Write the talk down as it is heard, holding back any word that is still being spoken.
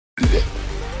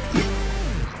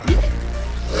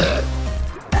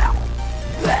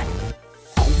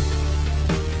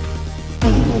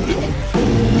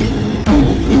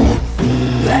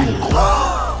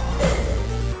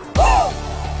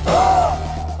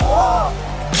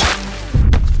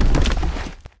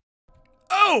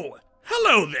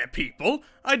Hello there, people.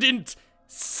 I didn't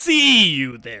see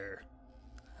you there.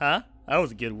 Huh? That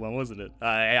was a good one, wasn't it?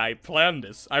 I planned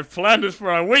this. I've planned this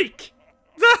for a week.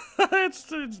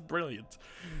 it's brilliant.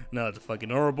 No, it's fucking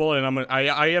horrible, and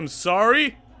I am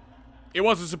sorry. It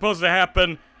wasn't supposed to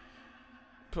happen.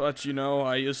 But you know,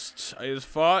 I just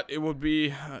thought it would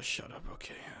be. Shut up.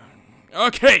 Okay.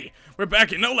 Okay, we're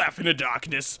back in No Laugh in the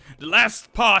Darkness, the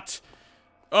last part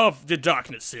of the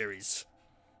Darkness series.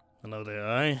 Hello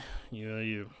there,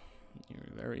 you're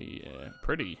very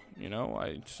pretty, you know.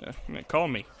 Call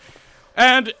me.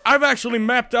 And I've actually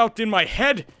mapped out in my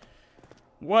head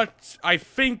what I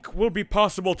think will be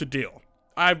possible to do.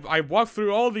 I walked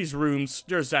through all these rooms.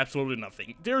 There's absolutely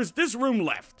nothing. There's this room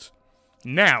left.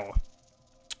 Now,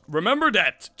 remember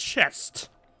that chest?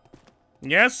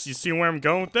 Yes, you see where I'm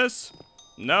going with this?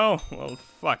 No? Well,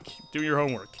 fuck. Do your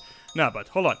homework. No, but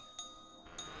hold on.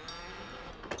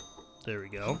 There we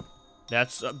go.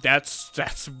 That's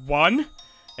one.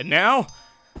 And now,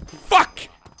 fuck!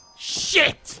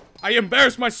 Shit! I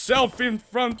embarrassed myself in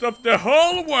front of the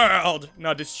whole world!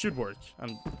 No, this should work.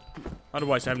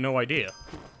 Otherwise, I have no idea.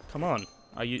 Come on.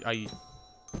 I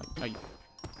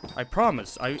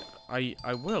promise. I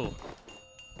will.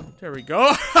 There we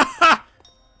go.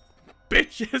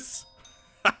 Bitches!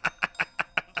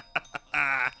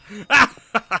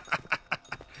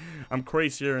 I'm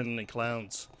crazier than the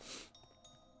clowns.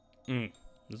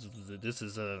 This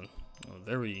is a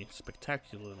very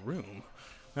spectacular room,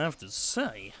 I have to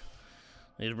say.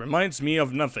 It reminds me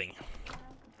of nothing.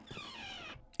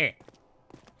 Do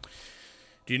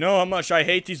you know how much I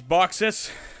hate these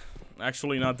boxes?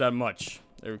 Actually, not that much.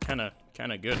 They're kinda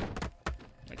good.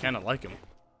 I kinda like them.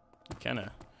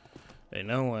 They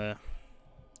know,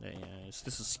 is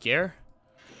this a scare?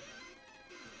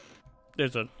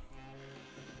 There's a...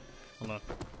 Hold on.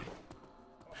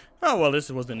 Oh, well, this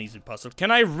was an easy puzzle.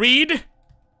 Can I read?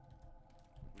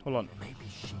 Hold on. Maybe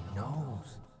she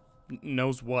knows.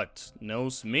 Knows what?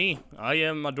 Knows me? I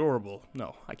am adorable.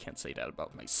 No, I can't say that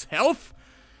about myself.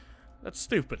 That's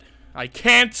stupid. I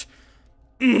can't...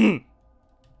 It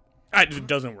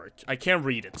doesn't work. I can't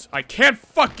read it. I can't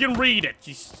fucking read it,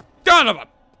 you son of a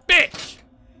bitch!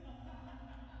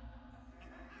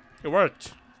 It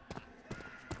worked.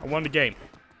 I won the game.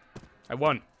 I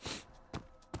won.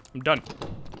 I'm done.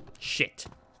 Shit.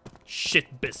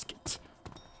 Shit biscuit.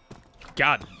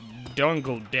 God.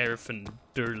 Dongle Derfin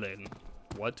Derlin.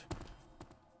 What?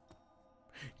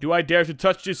 Do I dare to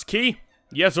touch this key?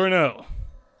 Yes or no?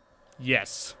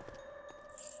 Yes.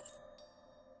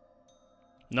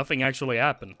 Nothing actually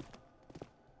happened.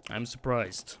 I'm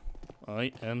surprised.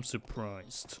 I am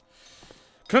surprised.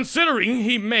 Considering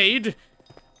he made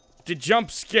the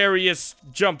scariest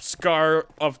jump scare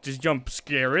of the jump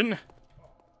scaring.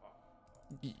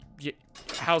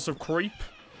 House of Creep.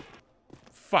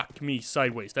 Fuck me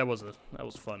sideways. That was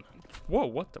fun. Whoa,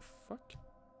 what the fuck?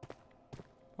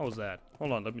 What was that?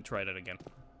 Hold on, let me try that again.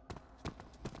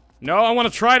 No, I want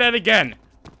to try that again.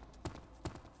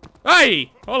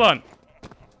 Hey! Hold on.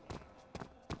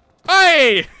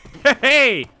 Hey!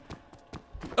 Hey!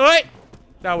 Oi!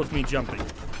 That was me jumping.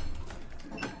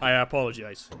 I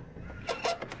apologize.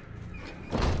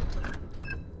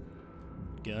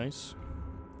 Guys.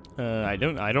 I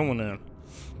don't want to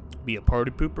be a party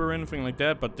pooper or anything like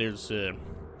that, but there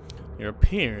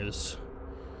appears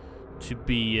to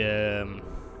be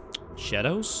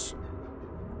shadows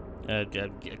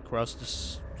across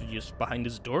this, just behind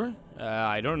this door.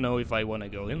 I don't know if I want to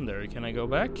go in there. Can I go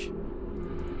back?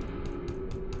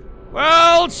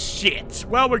 Well, shit.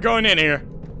 Well, we're going in here.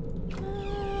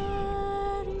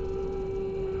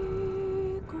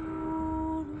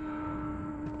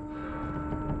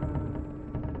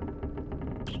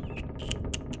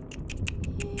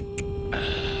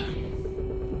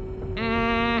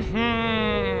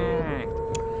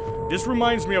 This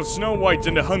reminds me of Snow White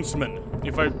and the Huntsman.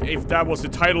 If that was the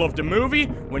title of the movie,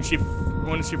 when she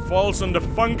falls on the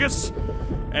fungus,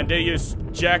 and they just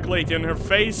ejaculate in her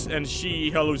face, and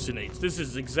she hallucinates. This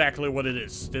is exactly what it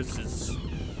is. It's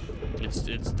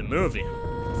the movie.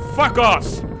 Fuck off!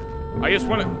 I just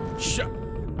wanna...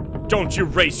 Don't you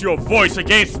raise your voice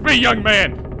against me, young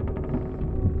man!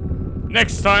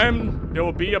 Next time, there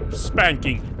will be a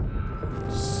spanking.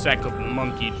 Sack of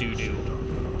monkey doo-doo.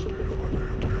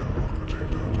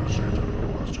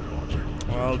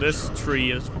 Well, this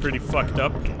tree is pretty fucked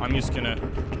up. I'm just gonna...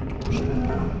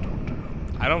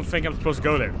 I don't think I'm supposed to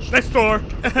go there. Next door!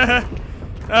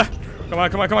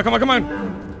 Come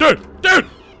on. Dude!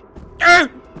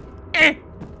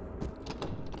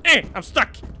 I'm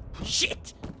stuck!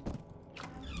 Shit!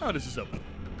 Oh, this is open.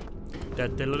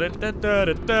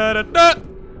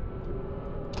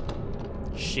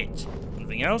 shit.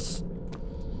 Anything else?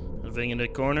 Anything in the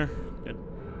corner? It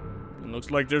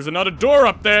looks like there's another door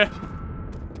up there.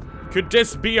 Could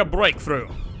this be a breakthrough?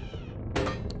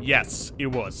 Yes, it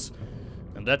was.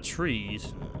 And that tree,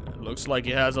 looks like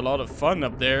it has a lot of fun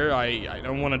up there. I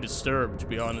don't want to disturb, to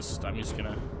be honest. I'm just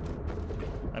gonna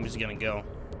go.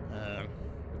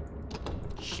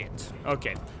 Shit.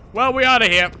 Okay. Well, we're out of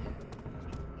here.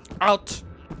 Out.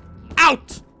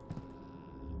 Out!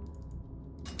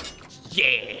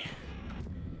 Yeah.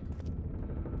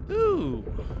 Ooh.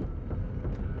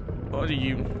 What are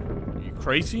you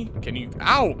crazy? Can you...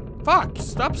 Ow! Fuck!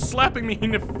 Stop slapping me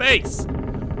in the face!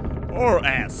 Or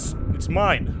ass. It's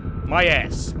mine. My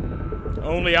ass.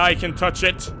 Only I can touch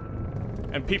it.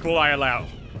 And people I allow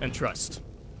and trust.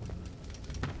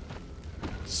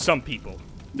 Some people.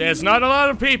 There's not a lot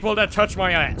of people that touch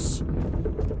my ass.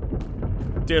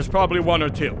 There's probably one or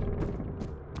two.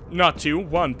 Not two,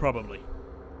 one probably.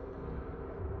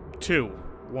 Two.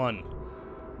 One.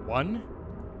 One?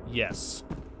 Yes.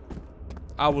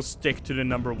 I will stick to the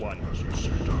number one.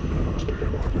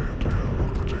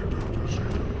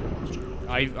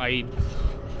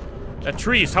 That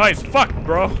tree is high as fuck,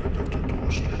 bro.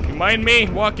 You mind me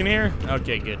walking here?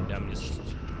 Okay, good.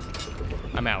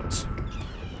 I'm out.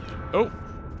 Oh.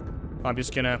 I'm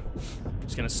just gonna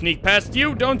sneak past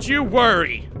you. Don't you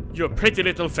worry. You're a pretty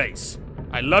little face.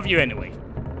 I love you anyway.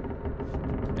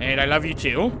 And I love you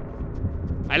too.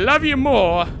 I love you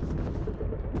more.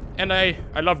 And I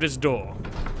love this door.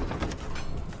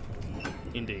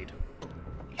 Indeed.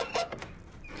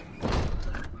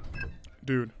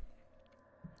 Dude.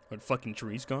 Are the fucking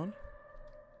trees gone?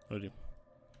 Are the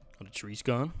trees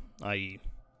gone? I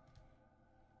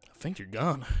think they're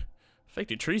gone. I think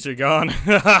the trees are gone.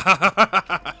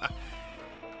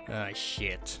 Ah,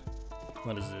 shit.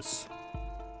 What is this?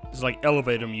 It's like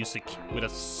elevator music with a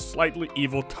slightly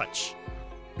evil touch.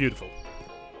 Beautiful.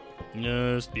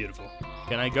 Just beautiful.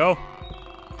 Can I go?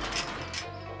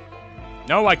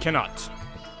 No, I cannot.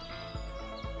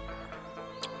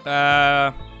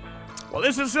 Well,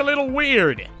 this is a little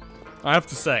weird, I have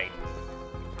to say.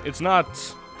 It's not...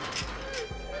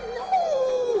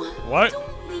 No! What?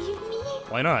 Don't leave me.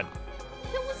 Why not?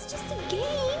 It was just a game.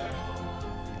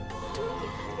 Don't you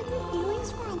have any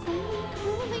feelings for a lonely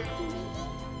girl like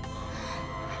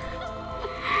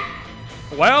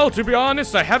me? Well, to be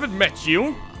honest, I haven't met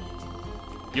you.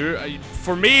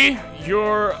 For me,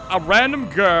 you're a random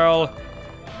girl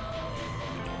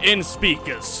in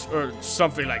speakers, or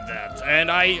something like that.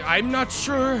 And I'm not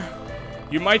sure.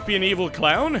 You might be an evil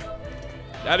clown.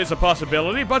 That is a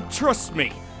possibility, but trust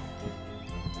me.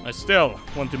 I still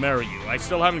want to marry you. I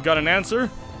still haven't got an answer.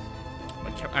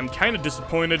 I'm kind of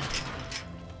disappointed.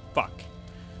 Fuck.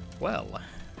 Well,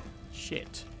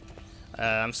 shit.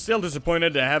 I'm still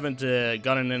disappointed I haven't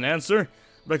gotten an answer,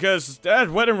 because that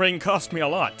wedding ring cost me a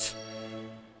lot.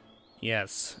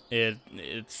 Yes,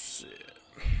 it's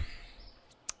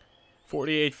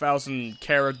 48,000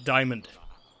 carat diamond.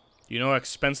 You know how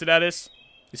expensive that is?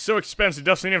 It's so expensive it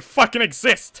doesn't even fucking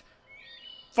exist!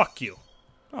 Fuck you.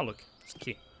 Oh look, it's a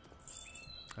key.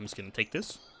 I'm just gonna take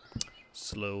this.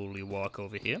 Slowly walk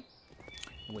over here.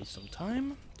 Waste some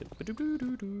time.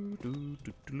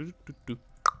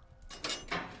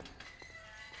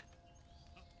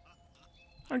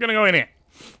 I'm gonna go in here.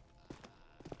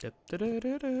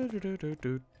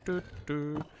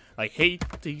 I hate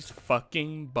these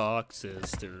fucking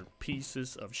boxes. They're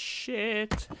pieces of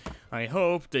shit. I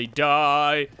hope they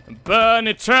die and burn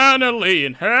eternally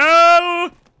in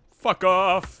hell. Fuck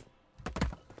off.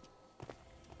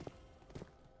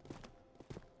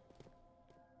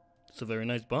 It's a very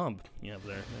nice bomb you have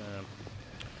there.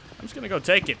 I'm just gonna go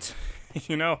take it.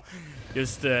 You know,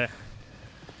 just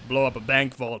blow up a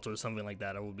bank vault or something like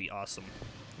that. That would be awesome.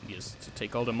 Just to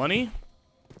take all the money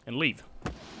and leave.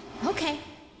 Okay,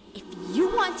 if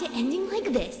you want it ending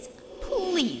like this,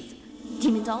 please,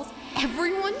 Demon Dolls,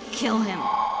 everyone kill him.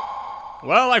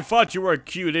 Well, I thought you were a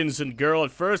cute, innocent girl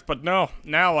at first, but no.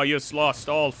 Now I just lost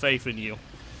all faith in you.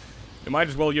 You might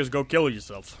as well just go kill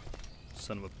yourself.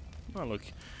 Son of a... Oh, look.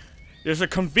 There's a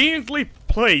conveniently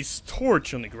placed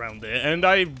torch on the ground there, and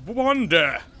I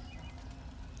wonder...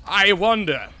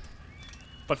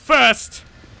 But first...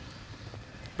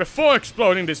 Before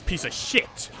exploding this piece of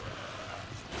shit,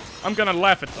 I'm gonna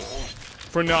laugh at them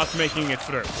for not making it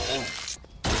through.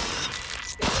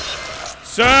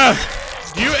 Sir,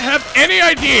 do you have any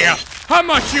idea how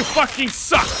much you fucking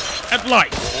suck at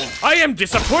life? I am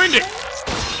disappointed.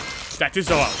 That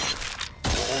is all.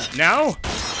 Now,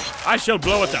 I shall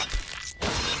blow it up.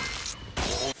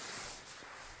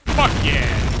 Fuck yeah.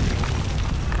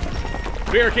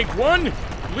 Bear kick 1,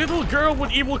 Little girl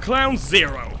with evil clown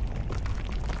 0.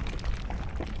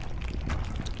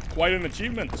 Quite an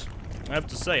achievement, I have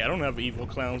to say. I don't have evil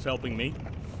clowns helping me.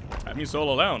 I mean,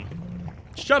 all alone.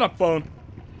 Shut up, phone.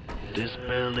 This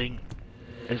building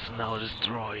is now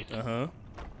destroyed. Uh-huh.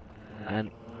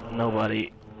 And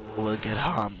nobody will get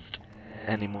harmed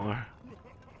anymore.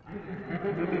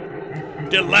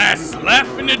 The last laugh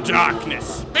in the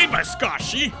darkness. Made by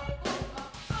Skoshi.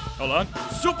 Hold on.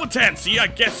 Super Tansy, I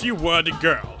guess you were the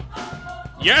girl.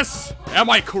 Yes? Am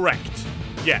I correct?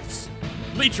 Yes.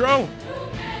 Litro?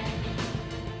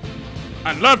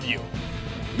 I love you.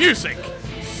 Music.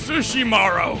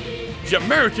 Sushimaro.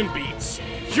 Jamaican Beats.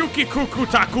 Yuki Kuku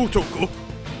Taku Tuku.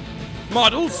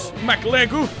 Models.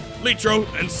 Maclegu, Litro,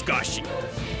 and Skoshi.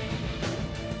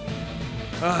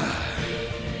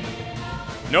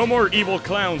 No more evil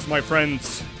clowns, my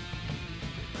friends.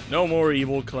 No more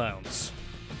evil clowns.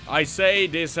 I say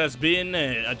this has been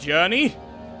a journey.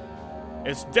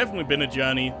 It's definitely been a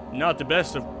journey. Not the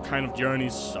best of kind of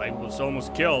journeys. I was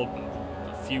almost killed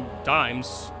a few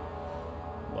times.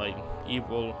 Like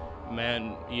evil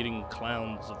man-eating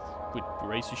clowns with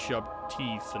razor-sharp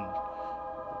teeth and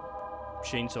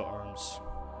chainsaw arms.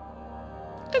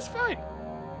 It's fine.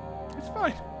 It's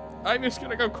fine. I'm just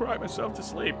gonna go cry myself to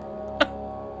sleep.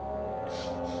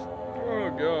 Oh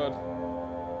god.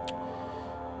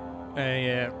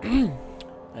 I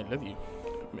love you.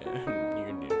 Man, you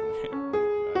can do it.